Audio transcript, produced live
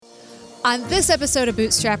On this episode of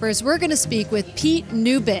Bootstrappers, we're going to speak with Pete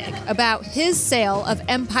Neubig about his sale of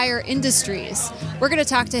Empire Industries. We're going to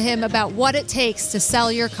talk to him about what it takes to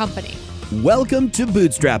sell your company. Welcome to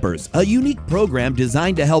Bootstrappers, a unique program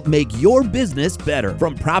designed to help make your business better.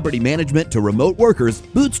 From property management to remote workers,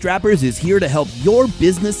 Bootstrappers is here to help your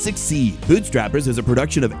business succeed. Bootstrappers is a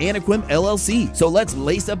production of Anaquim LLC, so let's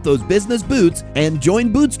lace up those business boots and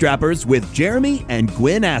join Bootstrappers with Jeremy and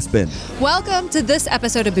Gwen Aspen. Welcome to this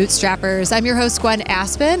episode of Bootstrappers. I'm your host, Gwen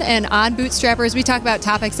Aspen, and on Bootstrappers, we talk about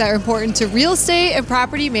topics that are important to real estate and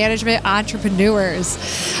property management entrepreneurs.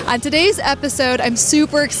 On today's episode, I'm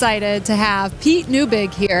super excited to have Pete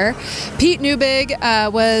Neubig here. Pete Neubig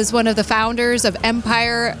was one of the founders of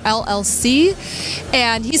Empire LLC,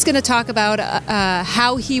 and he's going to talk about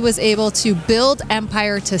how he was able to build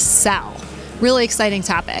Empire to sell. Really exciting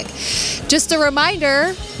topic. Just a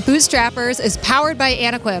reminder, Bootstrappers is powered by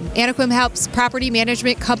Anaquim. Anaquim helps property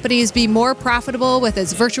management companies be more profitable with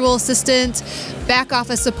its virtual assistant, back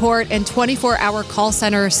office support, and 24-hour call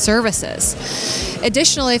center services.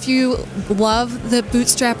 Additionally, if you love the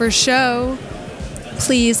Bootstrappers show,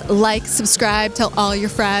 please like, subscribe, tell all your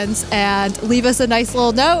friends, and leave us a nice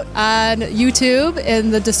little note on YouTube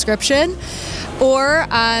in the description. Or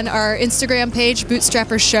on our Instagram page,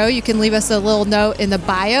 Bootstrappers Show, you can leave us a little note in the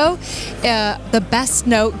bio. The best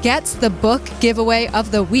note gets the book giveaway of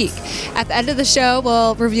the week. At the end of the show,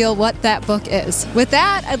 we'll reveal what that book is. With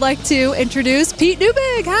that, I'd like to introduce Pete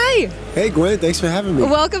Neubig. Hi. Hey, Gwen. Thanks for having me.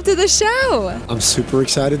 Welcome to the show. I'm super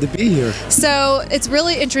excited to be here. So it's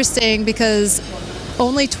really interesting because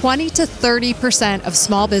only 20 to 30% of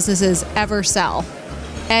small businesses ever sell.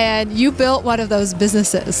 And you built one of those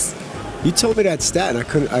businesses. You told me that stat,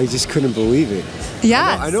 and I just couldn't believe it.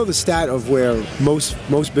 Yeah. I know the stat of where most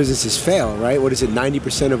businesses fail, right? What is it?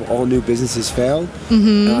 90% of all new businesses fail.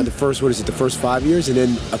 Mm-hmm. The first 5 years, and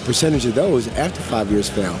then a percentage of those after 5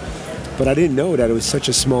 years fail. But I didn't know that it was such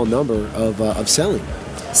a small number of selling.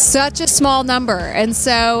 Such a small number. And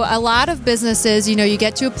so a lot of businesses, you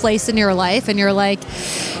get to a place in your life and you're like,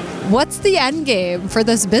 what's the end game for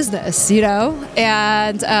this business,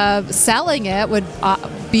 And selling it would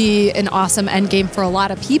be an awesome end game for a lot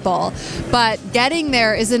of people. But getting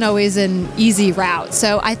there isn't always an easy route.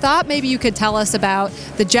 So I thought maybe you could tell us about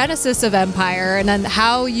the genesis of Empire and then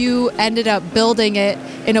how you ended up building it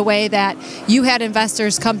in a way that you had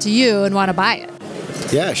investors come to you and want to buy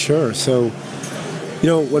it. Yeah, sure. So,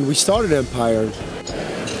 when we started Empire,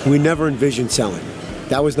 we never envisioned selling.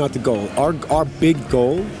 That was not the goal. Our big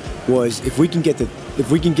goal was if we can get to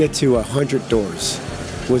 100 doors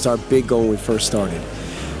was our big goal when we first started.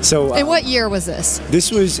 So and what year was this? This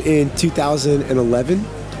was in 2011.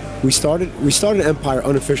 We started Empire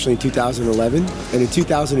unofficially in 2011, and in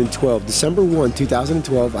 2012, December 1,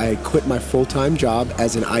 2012, I had quit my full-time job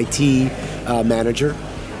as an IT manager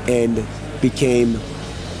and became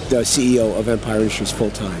the CEO of Empire Industries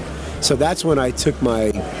full-time. So that's when I took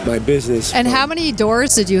my business. And how many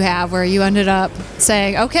doors did you have where you ended up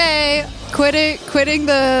saying, okay, quitting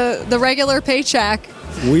the regular paycheck?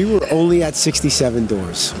 We were only at 67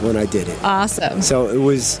 doors when I did it. Awesome. So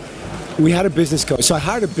we had a business coach. So I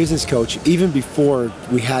hired a business coach even before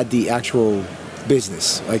we had the actual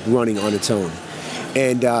business, like running on its own.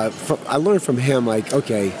 And I learned from him, like,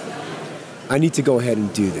 okay, I need to go ahead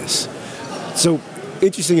and do this. So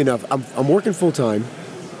interesting enough, I'm working full-time.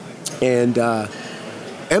 And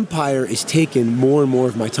Empire is taking more and more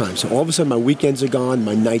of my time. So all of a sudden my weekends are gone,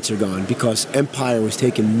 my nights are gone because Empire was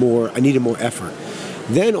taking more, I needed more effort.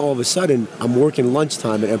 Then all of a sudden I'm working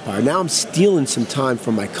lunchtime at Empire. Now I'm stealing some time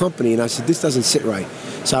from my company and I said, this doesn't sit right.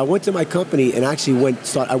 So I went to my company and actually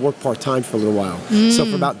I worked part-time for a little while. So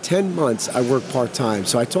for about 10 months I worked part-time.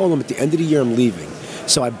 So I told them at the end of the year I'm leaving.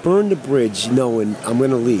 So I burned the bridge knowing I'm going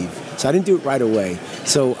to leave. So I didn't do it right away.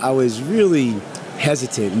 So I was really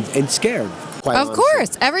hesitant and scared. Of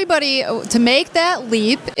course. Everybody, to make that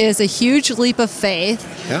leap is a huge leap of faith.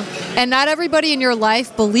 Yeah. And not everybody in your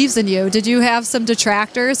life believes in you. Did you have some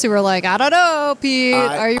detractors who were like, I don't know, Pete,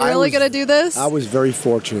 are you really going to do this? I was very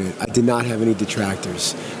fortunate. I did not have any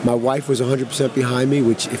detractors. My wife was 100% behind me,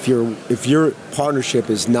 which if your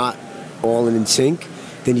partnership is not all in sync,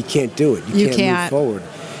 then you can't do it. You can't move forward.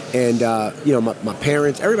 And, my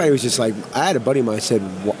parents, everybody was just like, I had a buddy of mine said,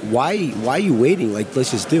 why are you waiting? Like,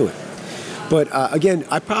 let's just do it. But again,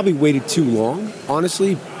 I probably waited too long,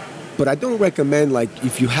 honestly. But I don't recommend, like,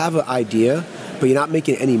 if you have an idea, but you're not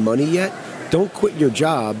making any money yet, don't quit your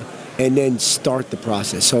job and then start the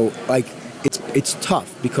process. So, like, it's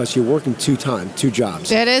tough because you're working two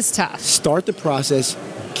jobs. It is tough. Start the process,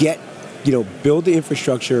 build the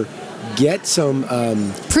infrastructure, get some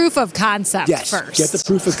proof of concept first. Get the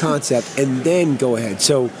proof of concept, and then go ahead.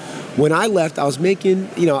 So when I left, I was making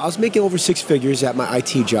over six figures at my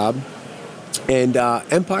IT job, and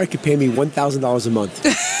Empire could pay me $1,000 a month.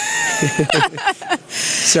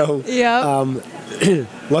 So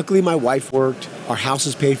luckily my wife worked, our house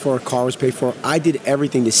was paid for, our car was paid for. I did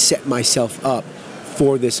everything to set myself up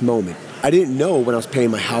for this moment. I didn't know when I was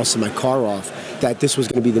paying my house and my car off that this was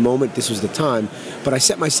going to be the moment, this was the time, but I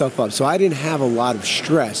set myself up. So I didn't have a lot of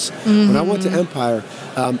stress. When I went to Empire,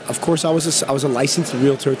 of course I was a licensed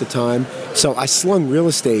realtor at the time, so I slung real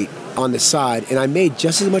estate on the side, and I made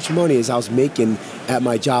just as much money as I was making at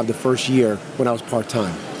my job the first year when I was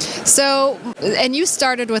part-time. So, and you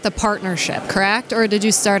started with a partnership, correct? Or did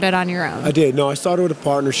you start it on your own? I did. No, I started with a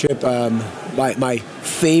partnership. My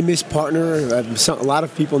famous partner, a lot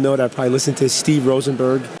of people know that I probably listen to Steve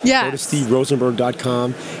Rosenberg. Yes. Go to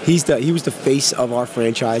steverosenberg.com. He was the face of our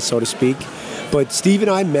franchise, so to speak. But Steve and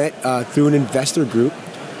I met through an investor group.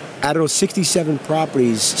 Out of those 67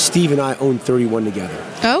 properties, Steve and I owned 31 together.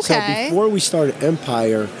 Okay. So before we started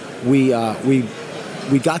Empire, we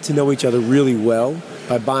got to know each other really well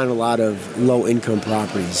by buying a lot of low-income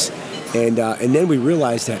properties, and then we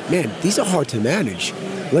realized that, man, these are hard to manage.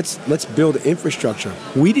 Let's build infrastructure.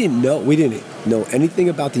 We didn't know anything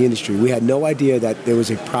about the industry. We had no idea that there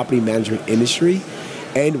was a property management industry,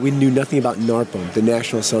 and we knew nothing about NARPM, the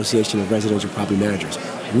National Association of Residential Property Managers.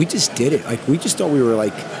 We just did it. Like, we just thought we were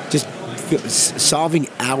just solving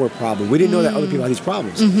our problem. We didn't know that other people had these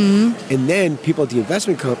problems. And then people at the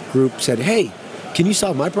investment group said, hey, can you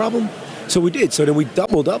solve my problem? So we did. So then we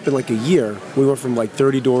doubled up in like a year. We went from like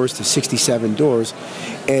 30 doors to 67 doors.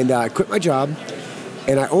 And I quit my job,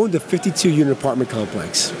 and I owned a 52-unit apartment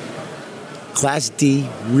complex. Class D,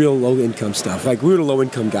 real low-income stuff. Like, we were the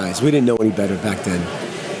low-income guys. We didn't know any better back then.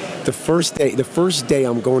 The first day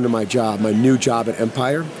I'm going to my job, my new job at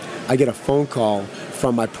Empire, I get a phone call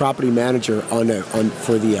from my property manager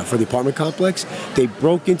for the apartment complex. They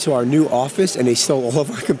broke into our new office and they stole all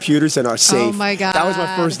of our computers and our safe. Oh my God. That was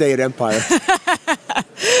my first day at Empire.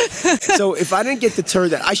 So if I didn't get the turn,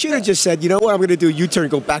 that I should have just said, you know what, I'm going to do a U-turn,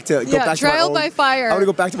 go back to trial by fire. I'm going to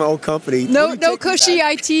go back to my old company. No cushy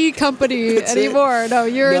IT company anymore. No,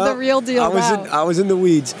 you're the real deal now. I was in the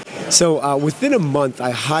weeds. So within a month,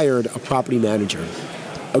 I hired a property manager,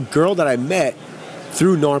 a girl that I met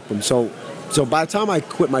through NARPM. So by the time I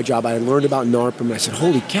quit my job, I learned about NARPM, and I said,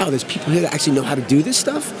 holy cow, there's people here that actually know how to do this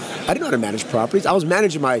stuff? I didn't know how to manage properties. I was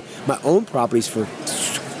managing my own properties for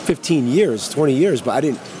 15 years, 20 years, but I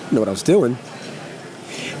didn't know what I was doing.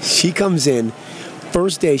 She comes in,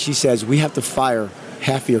 first day she says, we have to fire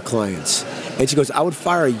half of your clients. And she goes, I would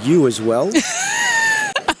fire you as well.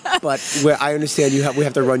 But I understand we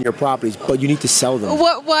have to run your properties, but you need to sell them.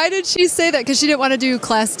 Why did she say that? Because she didn't want to do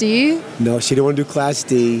Class D? No, she didn't want to do Class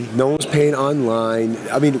D. No one was paying online.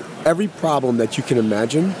 I mean, every problem that you can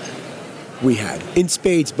imagine, we had in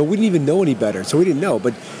spades, but we didn't even know any better, so we didn't know.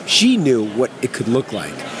 But she knew what it could look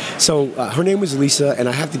like. So her name was Lisa, and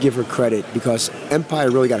I have to give her credit because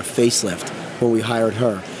Empire really got a facelift when we hired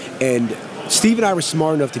her. And Steve and I were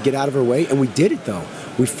smart enough to get out of her way, and we did it, though.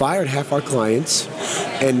 We fired half our clients,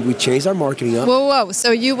 and we changed our marketing up. Whoa.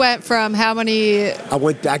 So you went from how many? I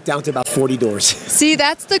went back down to about 40 doors. See,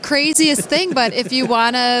 that's the craziest thing. But if you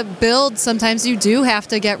want to build, sometimes you do have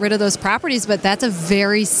to get rid of those properties. But that's a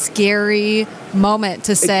very scary moment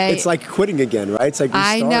to say. It's like quitting again, right? It's like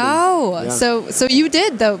restarting. I know. Yeah. So you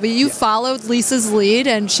did, though. But you followed Lisa's lead,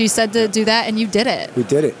 and she said to do that, and you did it. We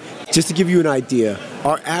did it. Just to give you an idea,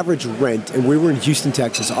 our average rent, and we were in Houston,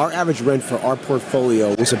 Texas, our average rent for our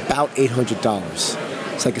portfolio was about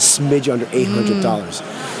 $800. It's like a smidge under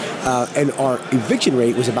 $800. And our eviction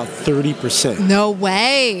rate was about 30%. No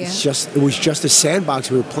way. It was just a sandbox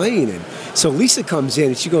we were playing in. So Lisa comes in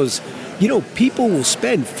and she goes, people will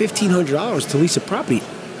spend $1,500 to lease a property.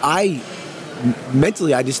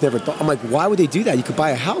 Mentally, I just never thought. I'm like, why would they do that? You could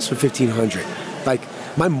buy a house for $1,500. Like,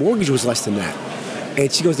 my mortgage was less than that. And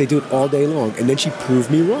she goes, they do it all day long. And then she proved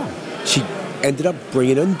me wrong. She ended up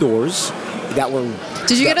bringing in doors that were...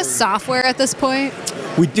 Did you get a software at this point?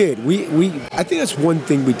 We did. I think that's one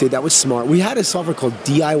thing we did that was smart. We had a software called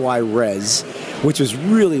DIY Res, which was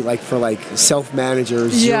really for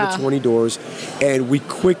self-managers, 0 to 20 doors. And we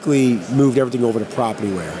quickly moved everything over to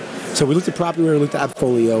Propertyware. So we looked at Propertyware, looked at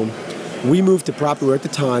AppFolio. We moved to Propertyware at the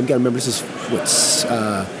time. You got to remember, this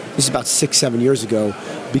is about 6-7 years ago,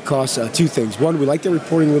 because two things. One, we like the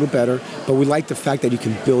reporting a little better, but we like the fact that you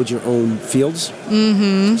can build your own fields.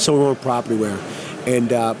 Mm-hmm. So we went with Propertyware.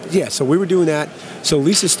 And so we were doing that. So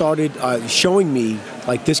Lisa started showing me,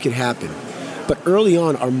 this could happen. But early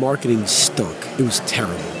on, our marketing stunk. It was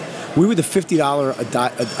terrible. We were the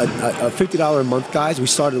 $50 a month guys. We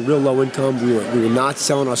started real low income. We were not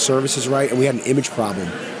selling our services right, and we had an image problem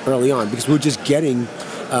early on because we were just getting,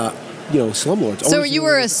 slumlords. So you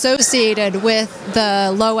were associated with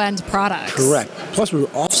the low end products. Correct. Plus, we were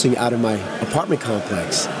officing out of my apartment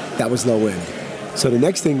complex that was low end. So the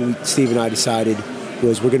next thing Steve and I decided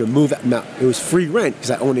was we're going to move. Now, it was free rent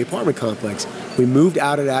because I owned the apartment complex. We moved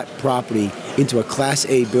out of that property into a Class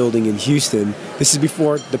A building in Houston. This is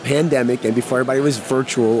before the pandemic and before everybody was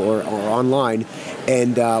virtual or online.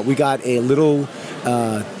 And we got a little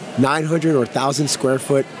 900 or 1,000 square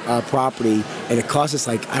foot property, and it cost us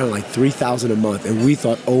like $3,000 a month. And we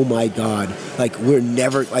thought, oh my God, we're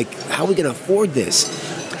never, how are we going to afford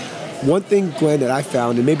this? One thing, Glenn, that I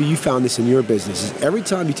found, and maybe you found this in your business, is every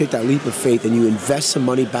time you take that leap of faith and you invest some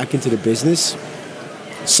money back into the business,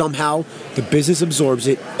 somehow the business absorbs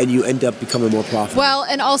it and you end up becoming more profitable. Well,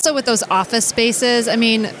 and also with those office spaces,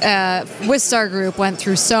 Wistar Group went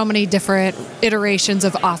through so many different iterations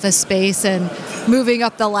of office space and moving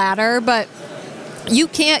up the ladder, but you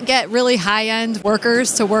can't get really high-end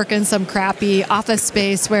workers to work in some crappy office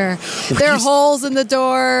space where there are holes in the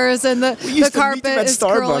doors and the carpet is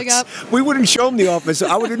curling up. We wouldn't show them the office.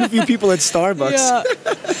 I would interview people at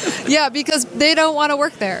Starbucks. Yeah, because they don't want to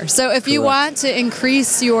work there. So if you want to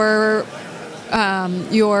increase your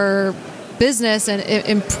business and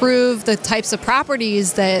improve the types of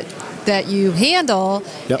properties that you handle,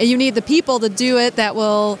 and you need the people to do it that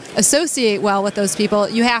will associate well with those people,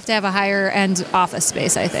 you have to have a higher end office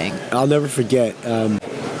space, I think. I'll never forget.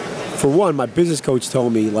 For one, my business coach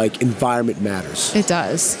told me environment matters. It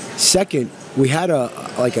does. Second, we had an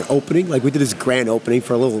opening, we did this grand opening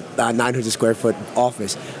for a little 900 square foot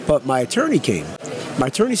office, but my attorney came. My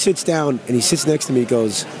attorney sits down and he sits next to me and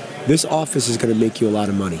goes, "This office is going to make you a lot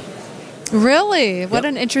of money." Really? What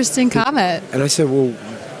an interesting comment. And I said, "Well,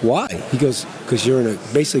 why?" He goes, "Because you're in a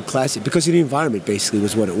basically classic, because of the environment basically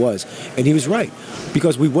was what it was." And he was right.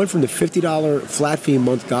 Because we went from the $50 flat fee a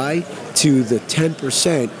month guy to the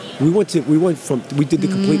 10%. We did the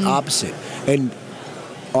complete opposite. And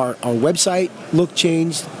our website look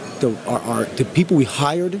changed. The people we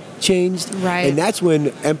hired changed. Right. And that's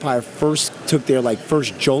when Empire first took their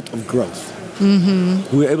first jolt of growth.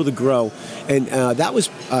 Mm-hmm. We were able to grow, and that was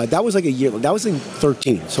like a year. That was in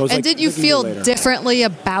 2013. So it was and did you feel differently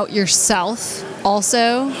about yourself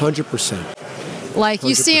also? 100%.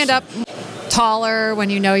 You stand up taller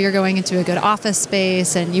when you know you're going into a good office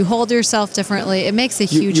space, and you hold yourself differently. It makes a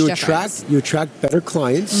huge difference. You attract better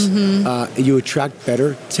clients. Mm-hmm. You attract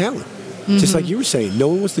better talent. Mm-hmm. Just like you were saying, no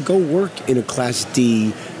one wants to go work in a Class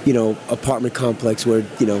D, apartment complex where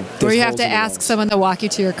you have to ask someone to walk you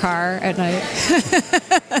to your car at night.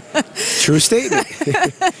 True statement.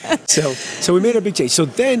 So we made a big change. So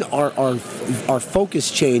then our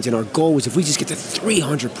focus changed, and our goal was if we just get to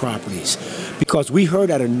 300 properties, because we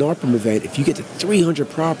heard at a NARPM event, if you get to 300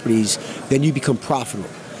 properties, then you become profitable.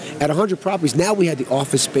 At 100 properties, now we had the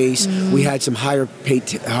office space. We had some higher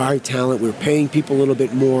talent. We were paying people a little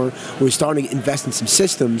bit more. We were starting to invest in some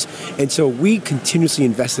systems. And so we continuously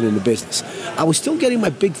invested in the business. I was still getting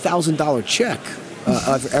my big $1,000 check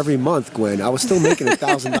every month, Gwen. I was still making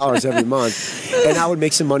 $1,000 every month. And I would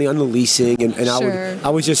make some money on the leasing. And Sure.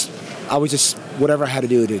 I was just whatever I had to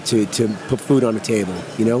do to put food on the table,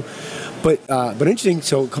 But interesting,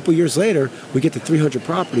 so a couple years later, we get to 300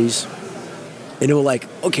 properties. And they were like,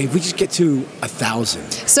 okay, if we just get to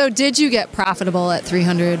 1,000. So did you get profitable at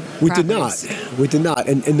 300 We properties? did not. We did not.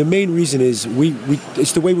 And the main reason is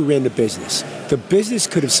it's the way we ran the business. The business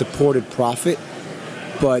could have supported profit,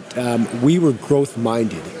 but we were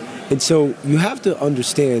growth-minded. And so you have to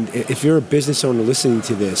understand, if you're a business owner listening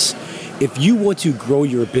to this, if you want to grow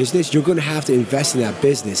your business, you're going to have to invest in that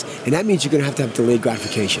business. And that means you're going to have delayed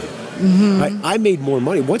gratification. Mm-hmm. Right? I made more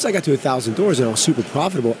money. Once I got to 1,000 doors and I was super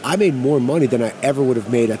profitable, I made more money than I ever would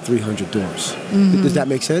have made at 300 doors. Mm-hmm. Does that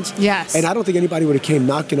make sense? Yes. And I don't think anybody would have came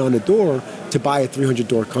knocking on the door to buy a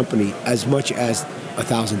 300-door company as much as a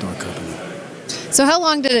 1,000-door company. So how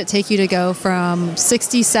long did it take you to go from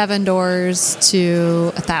 67 doors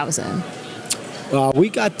to 1,000? I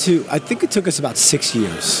think it took us about 6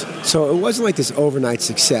 years. So it wasn't like this overnight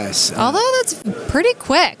success. Although that's pretty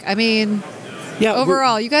quick. I mean,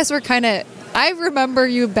 overall, you guys were I remember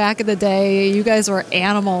you back in the day, you guys were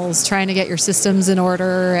animals trying to get your systems in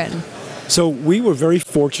order. So we were very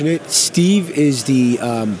fortunate. Steve is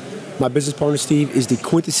my business partner Steve is the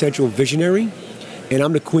quintessential visionary, and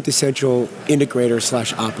I'm the quintessential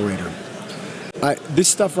integrator/operator. This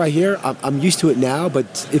stuff right here, I'm used to it now,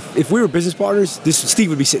 but if we were business partners, Steve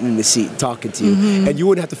would be sitting in the seat talking to you, and you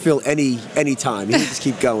wouldn't have to fill any time. He would just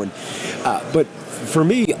keep going. But for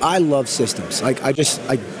me, I love systems. Like I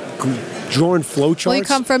drawing flow charts. Well, you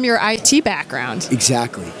come from your IT background.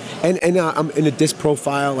 Exactly. And I'm in a disc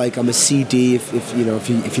profile, like I'm a CD. If you know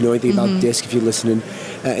anything about disc, if you're listening,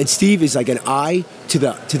 and Steve is like an I to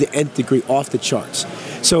the nth degree, off the charts.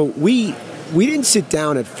 So we didn't sit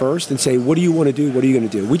down at first and say, what do you want to do? What are you going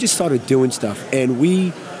to do? We just started doing stuff, and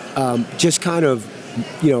we just kind of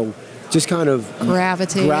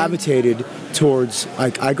gravitated towards,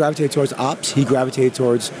 like, I gravitated towards ops, he gravitated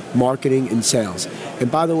towards marketing and sales.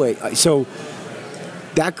 And by the way, so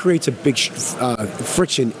that creates a big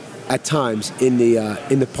friction at times in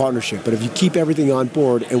the partnership. But if you keep everything on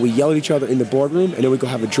board and we yell at each other in the boardroom and then we go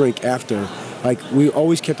have a drink after, like, we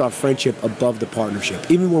always kept our friendship above the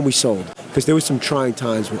partnership, even when we sold, because there was some trying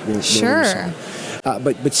times when we sold.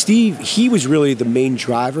 But Steve, he was really the main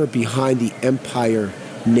driver behind the Empire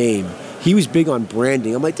name. He was big on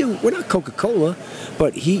branding. I'm like, dude, we're not Coca-Cola,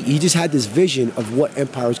 but he just had this vision of what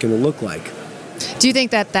Empire was going to look like. Do you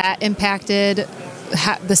think that impacted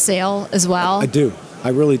the sale as well? I do. I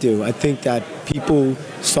really do. I think that people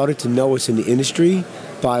started to know us in the industry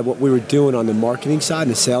by what we were doing on the marketing side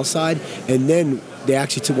and the sales side, and then they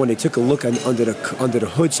actually when they took a look under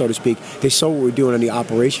the hood, so to speak, they saw what we were doing on the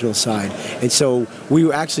operational side, and so we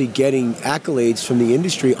were actually getting accolades from the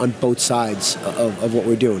industry on both sides of what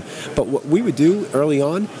we're doing. But what we would do early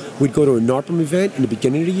on, we'd go to a NARPM event in the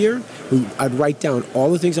beginning of the year. I'd write down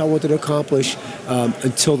all the things I wanted to accomplish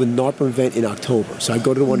until the NARPM event in October. So I'd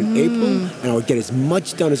go to the one in April, and I would get as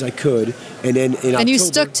much done as I could, and then in October. And you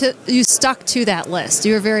stuck to that list.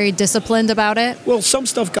 You were very disciplined about it. Well, some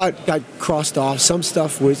stuff got crossed off. Some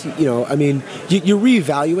stuff was, you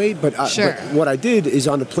reevaluate. But what I did is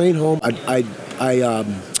on the plane home, I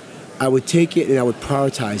would take it and I would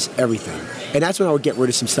prioritize everything. And that's when I would get rid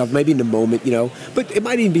of some stuff, maybe in the moment, But it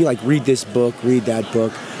might even be like, read this book, read that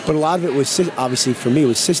book. But a lot of it was, obviously for me, it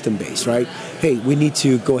was system-based, right? Hey, we need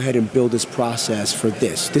to go ahead and build this process for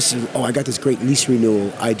this. I got this great lease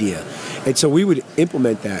renewal idea. And so we would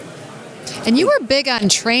implement that. And you were big on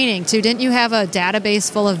training, too. Didn't you have a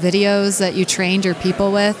database full of videos that you trained your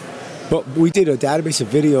people with? Well, we did a database of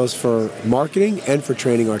videos for marketing and for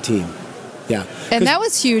training our team. Yeah. And that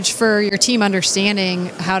was huge for your team understanding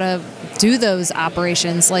how to do those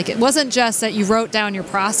operations. Like, it wasn't just that you wrote down your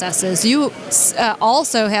processes. You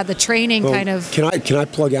also had the training kind of... Can I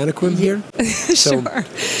plug Anaquim here? Sure.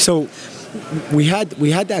 So we had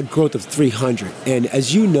that growth of 300. And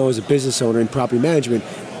as you know, as a business owner in property management,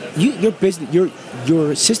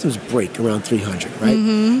 your systems break around 300, right?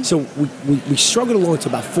 Mm-hmm. So we struggled along to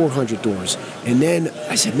about 400 doors. And then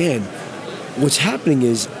I said, man, what's happening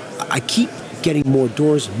is I keep getting more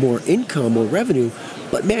doors, more income, more revenue,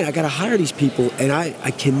 but man, I got to hire these people, and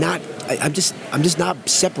I'm just not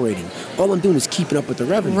separating. All I'm doing is keeping up with the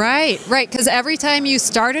revenue. Right. Because every time you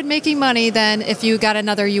started making money, then if you got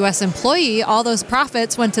another U.S. employee, all those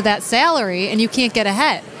profits went to that salary, and you can't get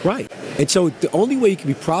ahead. Right. And so the only way you can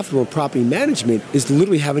be profitable in property management is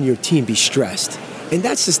literally having your team be stressed. And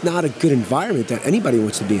that's just not a good environment that anybody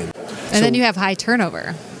wants to be in. And then you have high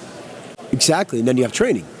turnover. Exactly. And then you have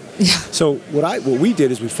training. Yeah. So what we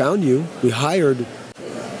did is we found you. We hired,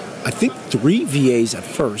 I think, 3 VAs at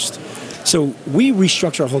first. So we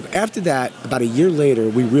restructured our whole. After that, about a year later,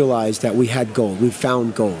 we realized that we had gold. We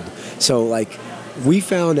found gold. So we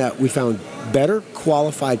found better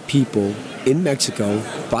qualified people in Mexico,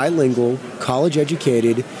 bilingual, college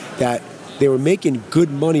educated, that they were making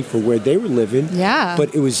good money for where they were living. Yeah.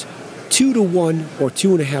 But it was 2 to 1 or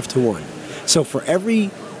 2.5 to 1. So for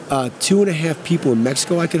every 2.5 people in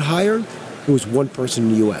Mexico I could hire, it was one person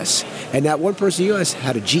in the U.S. And that one person in the U.S.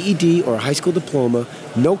 had a GED or a high school diploma,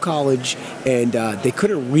 no college, and they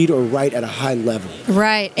couldn't read or write at a high level.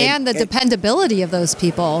 Right, and the dependability of those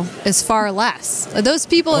people is far less. Those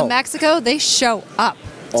people in Mexico, they show up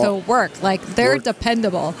to work. Like, they're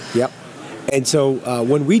dependable. Yep. And so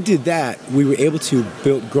when we did that, we were able to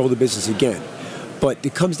grow the business again. But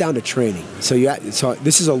it comes down to training. So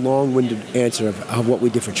this is a long-winded answer of what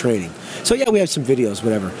we did for training. So yeah, we have some videos,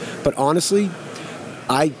 whatever. But honestly,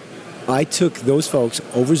 I took those folks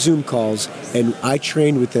over Zoom calls and I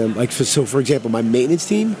trained with them. Like, so for example, my maintenance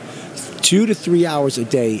team, 2 to 3 hours a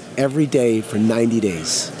day, every day for 90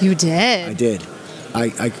 days. You did? I did.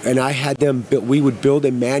 I had them. We would build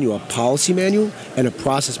a manual, a policy manual, and a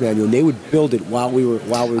process manual, and they would build it while we were.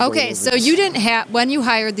 Okay, so you didn't have, when you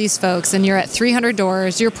hired these folks, and you're at 300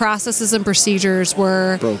 doors, your processes and procedures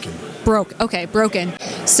were broken.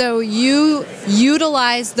 So you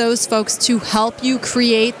utilized those folks to help you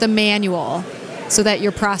create the manual, so that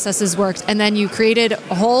your processes worked, and then you created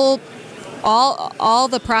a whole all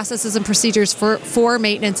the processes and procedures for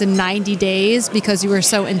maintenance in 90 days because you were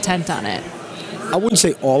so intent on it? I wouldn't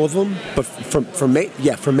say all of them, but for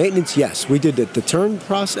maintenance, yes. We did the turn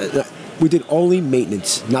process. We did only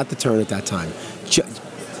maintenance, not the turn at that time.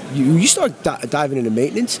 You start diving into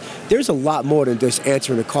maintenance, there's a lot more than just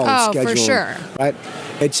answering a call and scheduling. Oh, for sure. Right?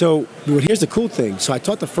 And so here's the cool thing. So I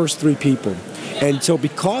taught the first 3 people. And so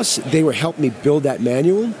because they were helping me build that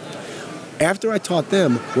manual, after I taught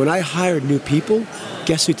them, when I hired new people,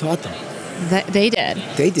 guess who taught them? They did.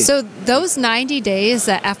 They did. So those 90 days,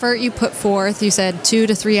 the effort you put forth, you said 2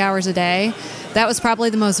 to 3 hours a day, that was probably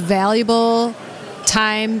the most valuable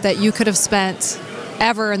time that you could have spent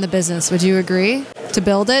ever in the business. Would you agree? To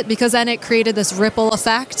build it? Because then it created this ripple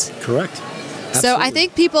effect. Correct. So I Absolutely.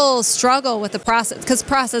 think people struggle with the process because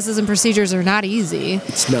processes and procedures are not easy.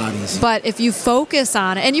 It's not easy. But if you focus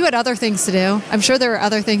on it, and you had other things to do, I'm sure there were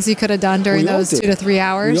other things you could have done during We all those did. 2 to 3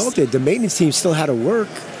 hours. We all did. The maintenance team still had to work,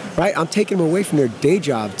 right? I'm taking them away from their day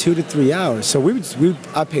job 2 to 3 hours. So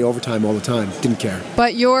I'd pay overtime all the time. Didn't care.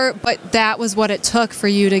 But that was what it took for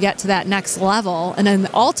you to get to that next level. And then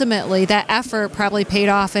ultimately that effort probably paid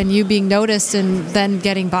off in you being noticed and then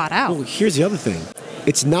getting bought out. Well, here's the other thing.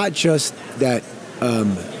 It's not just that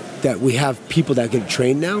that we have people that get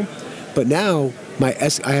trained now, but now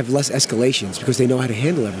I have less escalations because they know how to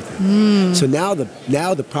handle everything. So now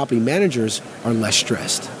the property managers are less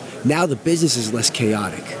stressed. Now the business is less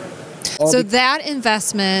chaotic. So that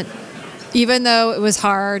investment, even though it was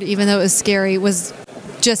hard, even though it was scary,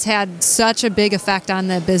 just had such a big effect on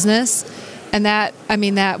the business. And that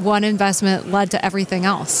one investment led to everything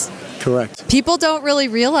else. Correct. People don't really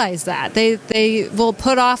realize that. They will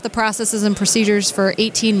put off the processes and procedures for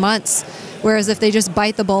 18 months, whereas if they just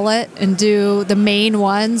bite the bullet and do the main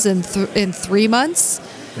ones in 3 months,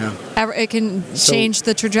 it can change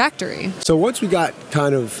the trajectory. So once we got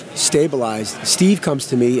kind of stabilized, Steve comes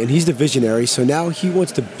to me, and he's the visionary, so now he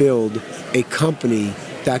wants to build a company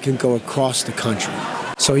that can go across the country.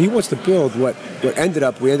 So he wants to build what we ended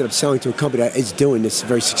up selling to a company that is doing this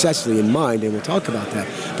very successfully in mind, and we'll talk about that.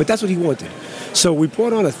 But that's what he wanted. So we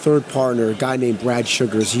brought on a third partner, a guy named Brad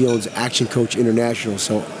Sugars. He owns Action Coach International,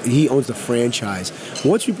 so he owns the franchise.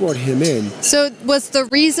 Once we brought him in... So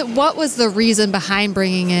what was the reason behind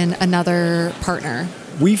bringing in another partner?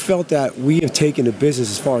 We felt that we have taken the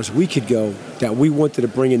business as far as we could go, that we wanted to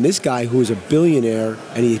bring in this guy who is a billionaire,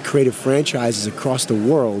 and he created franchises across the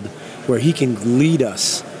world where he can lead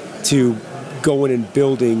us to going and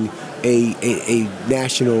building a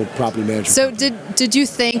national property management. So did you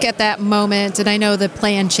think at that moment, and I know the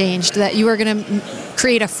plan changed, that you were going to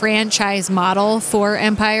create a franchise model for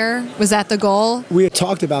Empire? Was that the goal? We had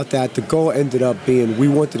talked about that. The goal ended up being we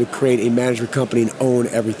wanted to create a management company and own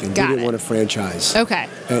everything. We didn't want a franchise. Okay.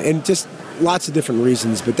 And just lots of different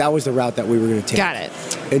reasons, but that was the route that we were going to take. Got it.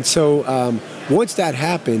 And so once that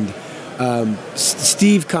happened,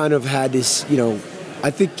 Steve kind of had this, I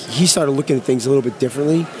think he started looking at things a little bit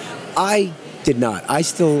differently. I did not.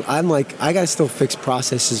 I'm like, I got to still fix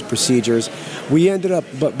processes, procedures. We ended up,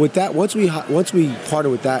 but with that, once we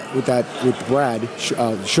partnered with Brad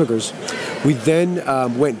Sugars, we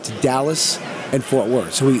then went to Dallas and Fort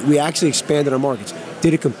Worth. So we actually expanded our markets.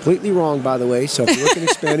 Did it completely wrong, by the way. So if you're looking at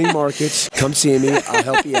expanding markets, come see me. I'll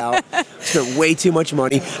help you out. Spent way too much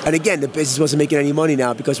money. And again, the business wasn't making any money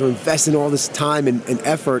now because we're investing all this time and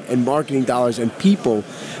effort and marketing dollars and people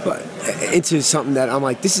into something that I'm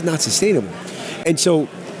like, this is not sustainable. And so,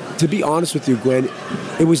 to be honest with you, Gwen,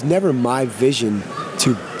 it was never my vision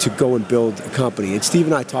to go and build a company. And Steve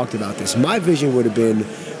and I talked about this. My vision would have been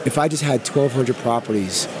if I just had 1,200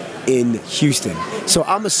 properties in Houston. So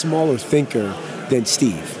I'm a smaller thinker than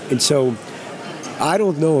Steve. And so I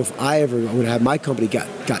don't know if I ever would have my company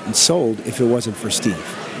gotten sold if it wasn't for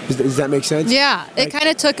Steve. Does that make sense? Yeah, it kind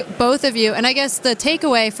of took both of you. And I guess the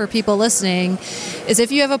takeaway for people listening is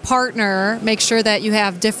if you have a partner, make sure that you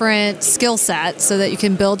have different skill sets so that you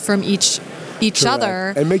can build from each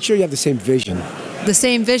other. And make sure you have the same vision. The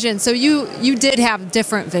same vision. So you did have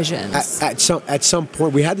different visions. At some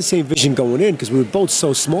point, we had the same vision going in because we were both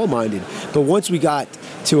so small-minded. But once we got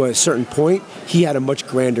to a certain point, he had a much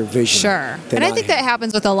grander vision. Sure. And I think that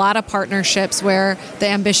happens with a lot of partnerships where the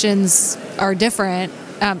ambitions are different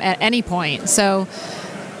at any point. So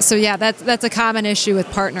yeah, that's a common issue with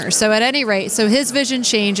partners. So at any rate, so his vision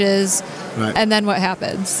changes, right. And then what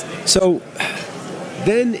happens? So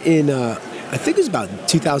then in, I think it was about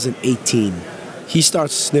 2018, he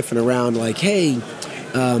starts sniffing around like, hey,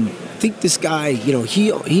 I think this guy,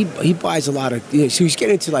 he buys a lot of, so he's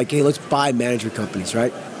getting into like, hey, let's buy management companies,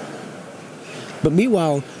 right? But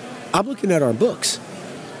meanwhile, I'm looking at our books.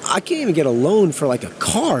 I can't even get a loan for like a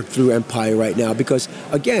car through Empire right now because,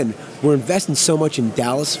 again, we're investing so much in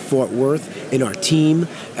Dallas, Fort Worth, in our team,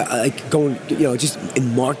 like going, just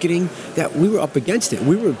in marketing, that we were up against it.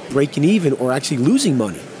 We were breaking even or actually losing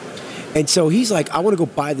money. And so he's like, I want to go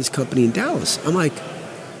buy this company in Dallas. I'm like,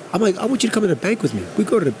 I want you to come to the bank with me. We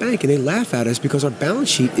go to the bank and they laugh at us because our balance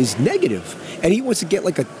sheet is negative. And he wants to get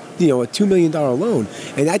like a $2 million loan.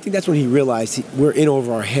 And I think that's when he realized we're in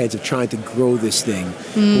over our heads of trying to grow this thing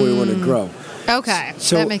where we want to grow. Okay,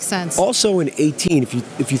 so that makes sense. Also in 2018,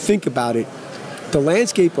 if you think about it, the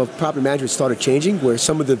landscape of property management started changing where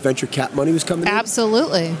some of the venture cap money was coming in.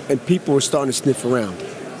 Absolutely. And people were starting to sniff around.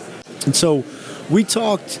 And so we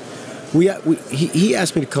talked, he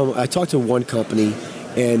asked me to come, I talked to one company,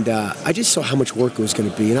 and I just saw how much work it was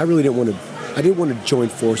going to be, and I really didn't want to join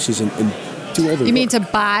forces and do all the work. You mean to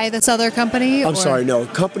buy this other company? I'm sorry, no.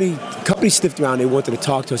 Company sniffed around. They wanted to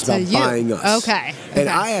talk to us about buying us. Okay. And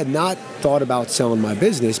I had not thought about selling my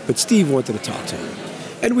business, but Steve wanted to talk to him.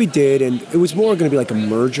 And we did, and it was more going to be like a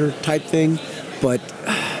merger type thing, but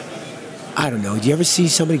I don't know. Do you ever see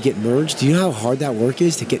somebody get merged? Do you know how hard that work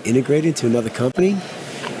is to get integrated into another company?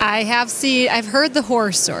 I've heard the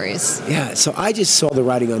horror stories. Yeah, so I just saw the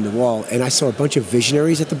writing on the wall, and I saw a bunch of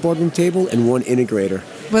visionaries at the boardroom table and one integrator.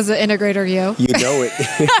 Was the integrator you? You know it.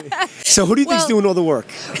 So who do you think's doing all the work?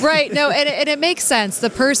 Right, no, and it makes sense. The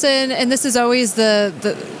person, and this is always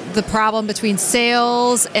the problem between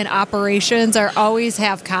sales and operations are always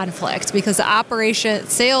have conflict because the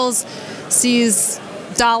sales sees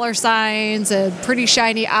dollar signs and pretty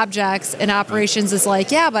shiny objects, and operations is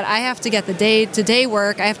like, yeah, but I have to get the day-to-day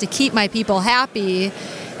work. I have to keep my people happy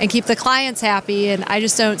and keep the clients happy, and I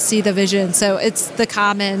just don't see the vision. So it's the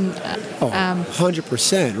common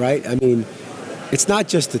 100%, right? I mean, it's not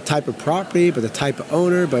just the type of property, but the type of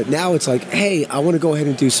owner, but now it's like, hey, I want to go ahead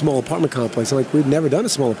and do small apartment complex. I'm like, we've never done a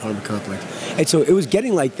small apartment complex. And so it was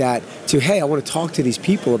getting like that to, hey, I want to talk to these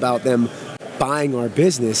people about them buying our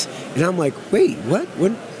business, and I'm like, wait, what?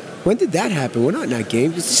 When did that happen? We're not in that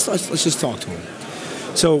game. Let's just talk to them.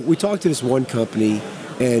 So we talked to this one company,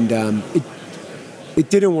 and it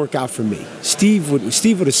didn't work out for me. Steve would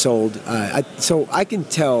have sold. So I can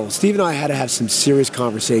tell Steve and I had to have some serious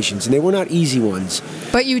conversations, and they were not easy ones.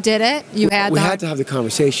 But you did it. We had to have the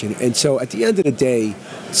conversation, and so at the end of the day,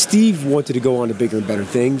 Steve wanted to go on to bigger and better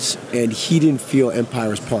things, and he didn't feel Empire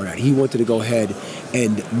was part of it. He wanted to go ahead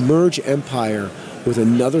and merge Empire with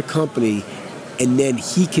another company, and then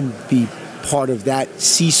he can be part of that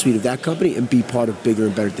C-suite of that company and be part of bigger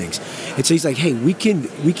and better things. And so he's like, hey, we can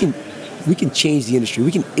change the industry.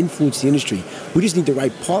 We can influence the industry. We just need the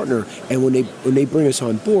right partner, and when they bring us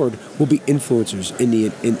on board, we'll be influencers in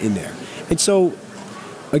there. And so,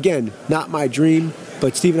 again, not my dream,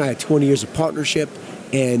 but Steve and I had 20 years of partnership,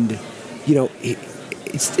 and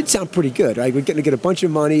it did sound pretty good, right? We're going to get a bunch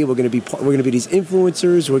of money. We're going to be these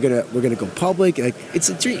influencers. We're going to go public. Like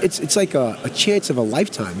it's like a chance of a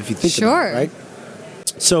lifetime if you think about it, right?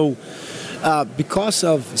 So. Because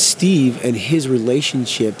of Steve and his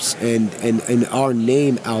relationships and our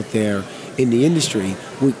name out there in the industry,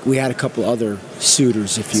 we had a couple other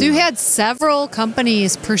suitors, if you will. So you had several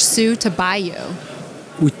companies pursue to buy you?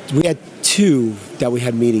 We had two that we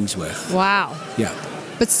had meetings with. Wow. Yeah.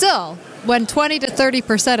 But still, when 20 to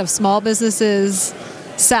 30% of small businesses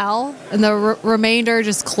sell and the remainder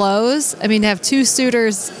just close, I mean, to have two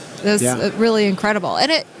suitors is really incredible.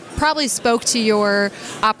 And it probably spoke to your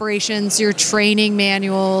operations, your training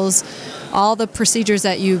manuals, all the procedures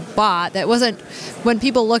that you bought. That wasn't, when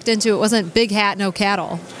people looked into it, wasn't big hat, no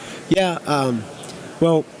cattle. Yeah,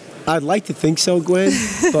 well, I'd like to think so, Gwen,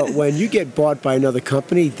 but when you get bought by another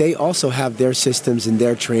company, they also have their systems and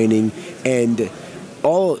their training, and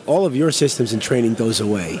all of your systems and training goes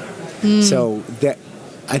away. So that,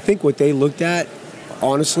 I think what they looked at,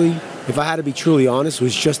 honestly, if I had to be truly honest,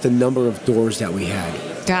 was just the number of doors that we had.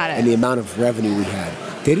 Got it. And the amount of revenue we had.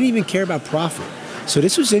 They didn't even care about profit. So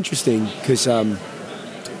this was interesting because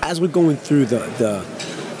as we're going through the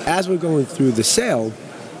sale,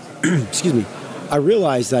 excuse me, I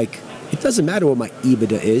realized like it doesn't matter what my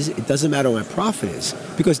EBITDA is, it doesn't matter what my profit is,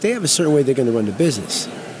 because they have a certain way they're going to run the business.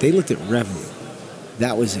 They looked at revenue.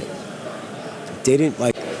 That was it. They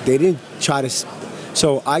didn't try to.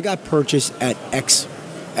 So I got purchased at X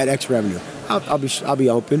revenue. I'll be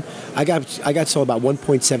open. I got sold about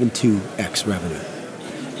 1.72x revenue.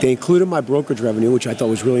 They included my brokerage revenue, which I thought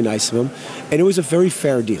was really nice of them, and it was a very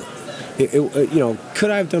fair deal.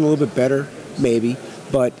 Could I have done a little bit better? Maybe,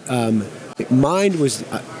 but mine was.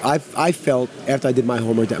 I felt after I did my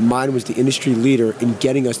homework that mine was the industry leader in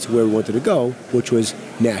getting us to where we wanted to go, which was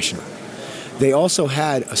national. They also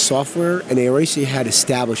had a software, and they already had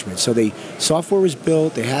establishment. So software was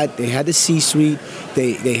built. They had the C-suite.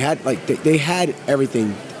 They had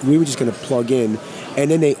everything. We were just going to plug in,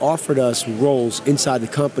 and then they offered us roles inside the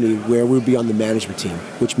company where we would be on the management team,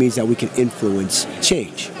 which means that we can influence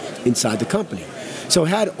change inside the company. So it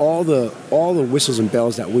had all the whistles and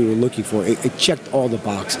bells that we were looking for. It checked all the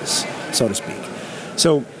boxes, so to speak.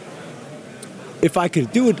 So if I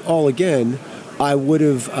could do it all again, I would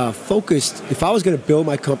have focused. If I was going to build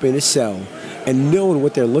my company to sell and knowing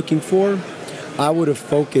what they're looking for, I would have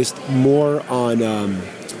focused more on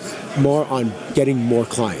getting more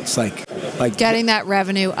clients, like getting that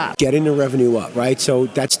revenue up. Getting the revenue up, right? So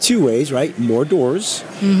that's two ways, right? More doors,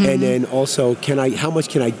 and then also how much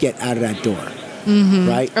can I get out of that door,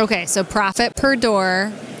 right? Okay, so profit per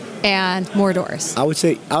door and more doors. I would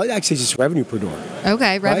actually just revenue per door.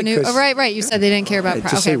 Okay, revenue. Right. You said they didn't care about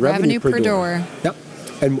profit. Just say revenue per door. Yep.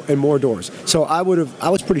 And more doors. So I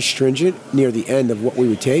was pretty stringent near the end of what we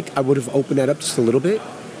would take. I would have opened that up just a little bit,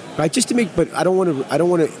 right? Just to make, but I don't want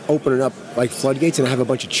to open it up like floodgates and have a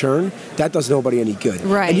bunch of churn. That does nobody any good.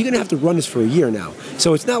 Right. And you're gonna have to run this for a year now.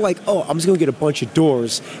 So it's not like, oh, I'm just gonna get a bunch of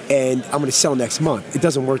doors and I'm gonna sell next month. It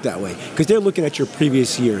doesn't work that way because they're looking at your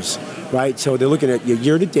previous years, right? So they're looking at your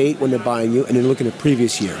year to date when they're buying you, and they're looking at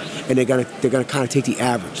previous year, and they're gonna kind of take the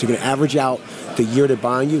average. They're gonna average out the year they're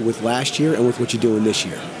buying you with last year and with what you're doing this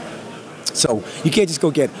year. So you can't just go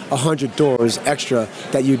get 100 doors extra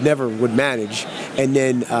that you never would manage, and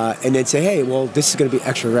then say, hey, well, this is going to be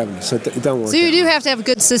extra revenue. So it don't work. So you do have to have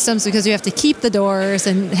good systems because you have to keep the doors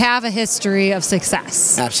and have a history of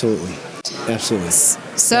success. Absolutely.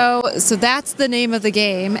 So that's the name of the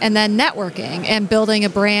game, and then networking and building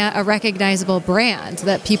a recognizable brand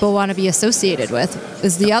that people want to be associated with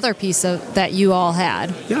is the other piece that you all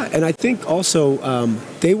had. Yeah, and I think also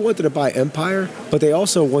they wanted to buy Empire, but they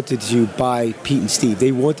also wanted to buy Pete and Steve.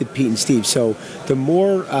 They wanted Pete and Steve. So the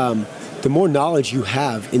more knowledge you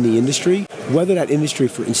have in the industry, whether that industry,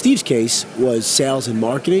 in Steve's case, was sales and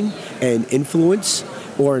marketing and influence,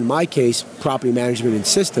 or in my case, property management and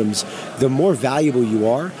systems, the more valuable you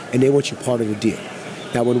are, and they want you part of the deal.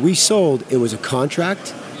 Now, when we sold, it was a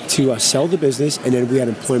contract to sell the business, and then we had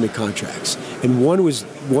employment contracts. And one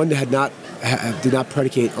that did not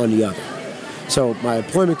predicate on the other. So my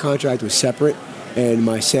employment contract was separate, and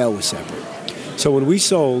my sale was separate. So when we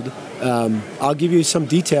sold, I'll give you some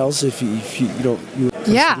details if you don't.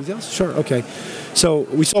 Yeah. Some details? Sure. Okay. So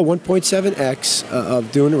we saw 1.7x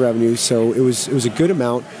of doing the revenue, so it was a good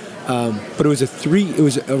amount, but it was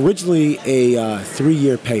originally a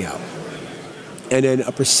 3-year payout, and then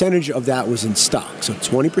a percentage of that was in stock. So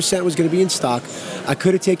 20% was going to be in stock. I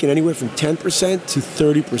could have taken anywhere from 10% to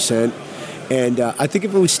 30%, and I think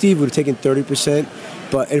if it was Steve, we would have taken 30%.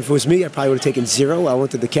 But if it was me, I probably would have taken 0. I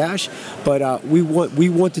wanted the cash, but we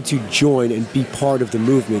wanted to join and be part of the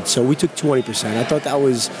movement. So we took 20%. I thought that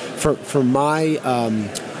was for my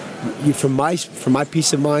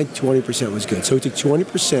peace of mind. 20% was good. So we took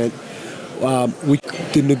 20%.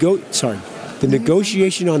 The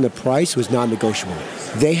negotiation on the price was non-negotiable.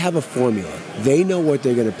 They have a formula. They know what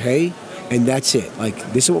they're going to pay, and that's it. Like,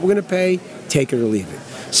 this is what we're going to pay. Take it or leave it.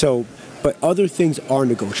 So, but other things are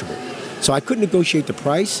negotiable. So I couldn't negotiate the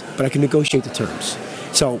price, but I can negotiate the terms.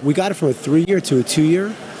 So we got it from a 3-year to a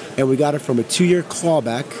 2-year, and we got it from a 2-year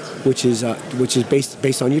clawback, which is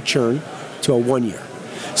based on your churn, to a 1-year.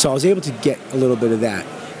 So I was able to get a little bit of that,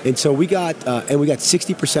 and so we got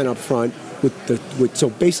 60% up front so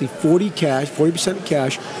basically 40% in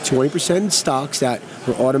cash, 20% in stocks that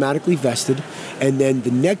were automatically vested, and then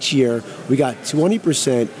the next year we got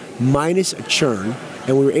 20% minus a churn,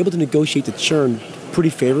 and we were able to negotiate the churn pretty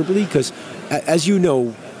favorably because, as you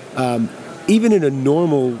know, even in a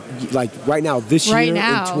normal, like right now, in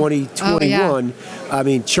 2021, I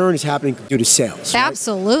mean, churn is happening due to sales. Right?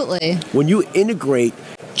 Absolutely. When you integrate,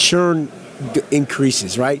 churn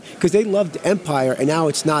increases, right? Because they loved Empire, and now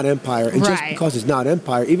it's not Empire. And just because it's not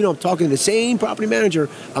Empire, even though I'm talking to the same property manager,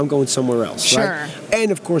 I'm going somewhere else, sure. Right? And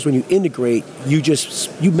of course, when you integrate, you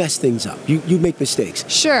mess things up. You make mistakes.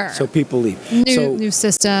 Sure. So people leave. New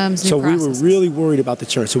systems, new processes. We were really worried about the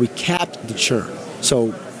churn. So we capped the churn.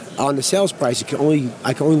 So on the sales price, I can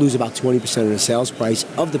only lose about 20% of the sales price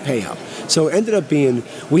of the payout. So it ended up being,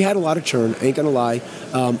 we had a lot of churn, I ain't gonna lie,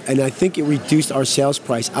 and I think it reduced our sales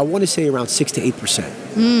price, I wanna say around 6 to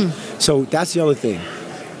 8%. So that's the other thing.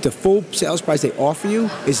 The full sales price they offer you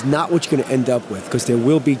is not what you're gonna end up with, because there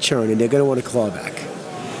will be churn and they're gonna want to claw back.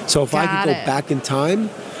 So if I could go back in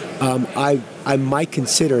time, I might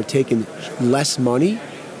consider taking less money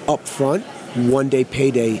up front, 1-day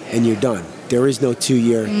payday, and you're done. There is no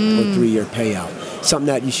 2-year or 3-year payout. Something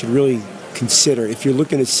that you should really consider if you're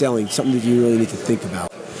looking at selling, something that you really need to think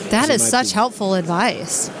about. That is such helpful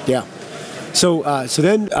advice. Yeah. So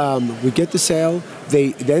then we get the sale.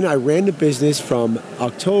 Then I ran the business from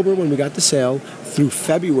October when we got the sale through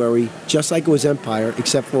February, just like it was Empire,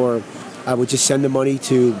 except for I would just send the money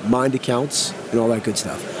to Mind accounts and all that good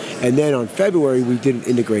stuff. And then on February, we did an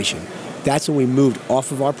integration. That's when we moved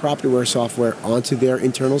off of our PropertyWare software onto their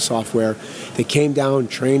internal software. They came down,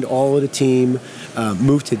 trained all of the team,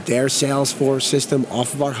 moved to their Salesforce system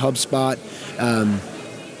off of our HubSpot.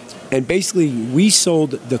 And basically, we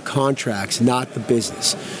sold the contracts, not the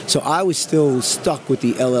business. So I was still stuck with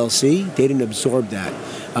the LLC. They didn't absorb that.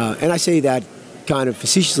 And I say that kind of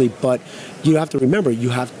facetiously, but you have to remember,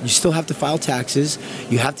 you still have to file taxes.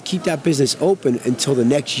 You have to keep that business open until the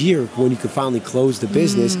next year when you can finally close the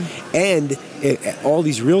business. And all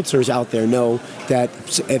these realtors out there know that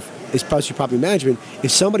especially property management,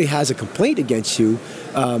 if somebody has a complaint against you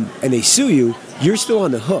and they sue you, you're still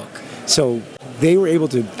on the hook. So they were able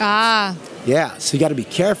to. Yeah, so you got to be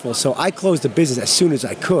careful. So I closed the business as soon as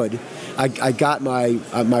I could. I got my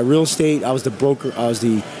real estate. I was the broker. I was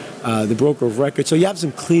the broker of record. So you have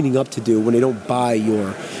some cleaning up to do when they don't buy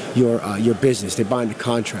your business. They buy the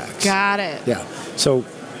contracts. Got it. Yeah. So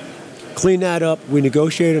clean that up. We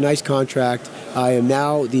negotiated a nice contract. I am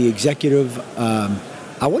now the executive.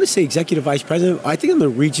 I want to say executive vice president. I think I'm the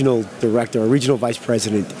regional director or regional vice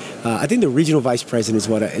president. I think the regional vice president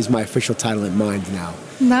is my official title at Mind now.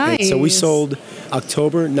 Nice. And so we sold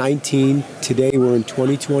October 19. Today we're in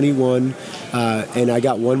 2021, and I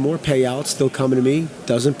got one more payout still coming to me.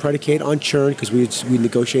 Doesn't predicate on churn because we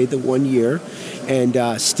negotiated the 1 year,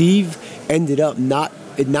 and Steve ended up not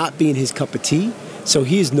being his cup of tea, so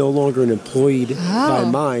he is no longer an employee by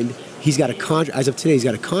Mind. He's got a contract, as of today, he's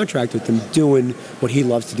got a contract with them doing what he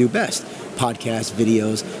loves to do best, podcasts,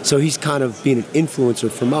 videos. So he's kind of being an influencer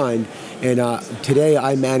for Mind. And today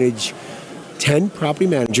I manage 10 property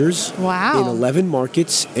managers in 11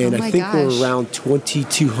 markets. And I think we're around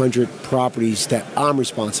 2,200 properties that I'm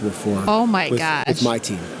responsible for. Oh my gosh. With my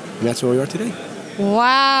team. And that's where we are today.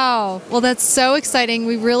 Wow. Well, that's so exciting.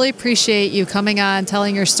 We really appreciate you coming on,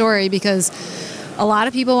 telling your story, because a lot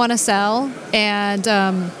of people want to sell, and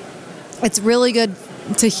it's really good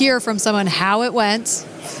to hear from someone how it went,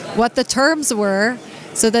 what the terms were,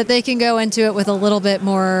 so that they can go into it with a little bit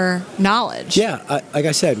more knowledge. Yeah, like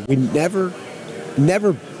I said, we've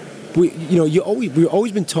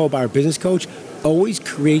always been told by our business coach, always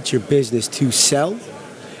create your business to sell,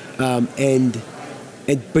 but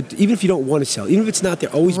even if you don't want to sell, even if it's not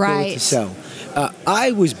there, always build it to sell.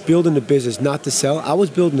 I was building the business not to sell. I was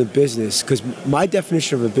building the business because my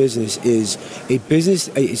definition of a business is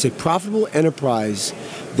it's a profitable enterprise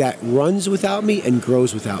that runs without me and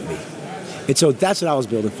grows without me. And so that's what I was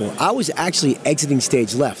building for. I was actually exiting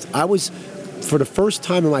stage left. For the first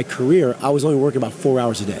time in my career, I was only working about 4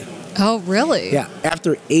 hours a day. Oh, really? Yeah.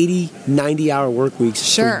 After 80, 90-hour work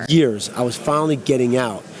weeks for years, I was finally getting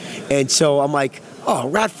out. And so I'm like, oh,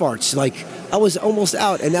 rat farts. Like, I was almost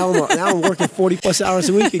out, and now I'm working 40-plus hours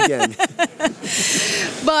a week again.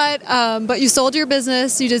 But you sold your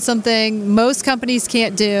business. You did something most companies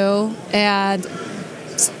can't do, and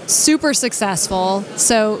super successful.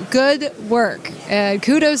 So good work, and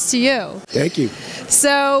kudos to you. Thank you.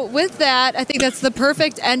 So with that, I think that's the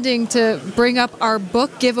perfect ending to bring up our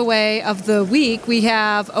book giveaway of the week. We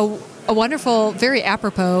have a wonderful, very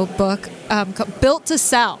apropos book Built to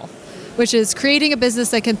Sell, which is creating a business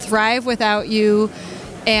that can thrive without you,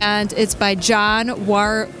 and it's by John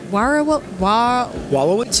Warowitz,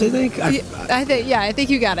 I think. I think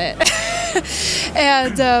you got it.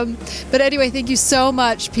 And but anyway, thank you so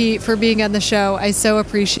much, Pete, for being on the show. I so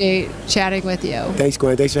appreciate chatting with you. Thanks,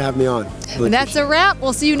 Gwen. Thanks for having me on. And that's a wrap.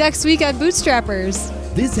 We'll see you next week on Bootstrappers.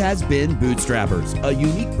 This has been Bootstrappers, a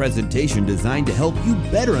unique presentation designed to help you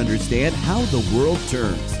better understand how the world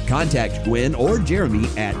turns. Contact Gwen or Jeremy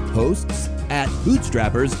at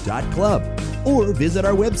hosts@bootstrappers.club or visit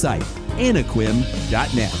our website,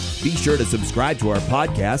 anaquim.net. Be sure to subscribe to our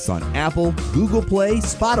podcasts on Apple, Google Play,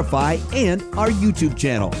 Spotify, and our YouTube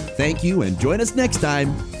channel. Thank you, and join us next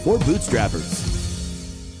time for Bootstrappers.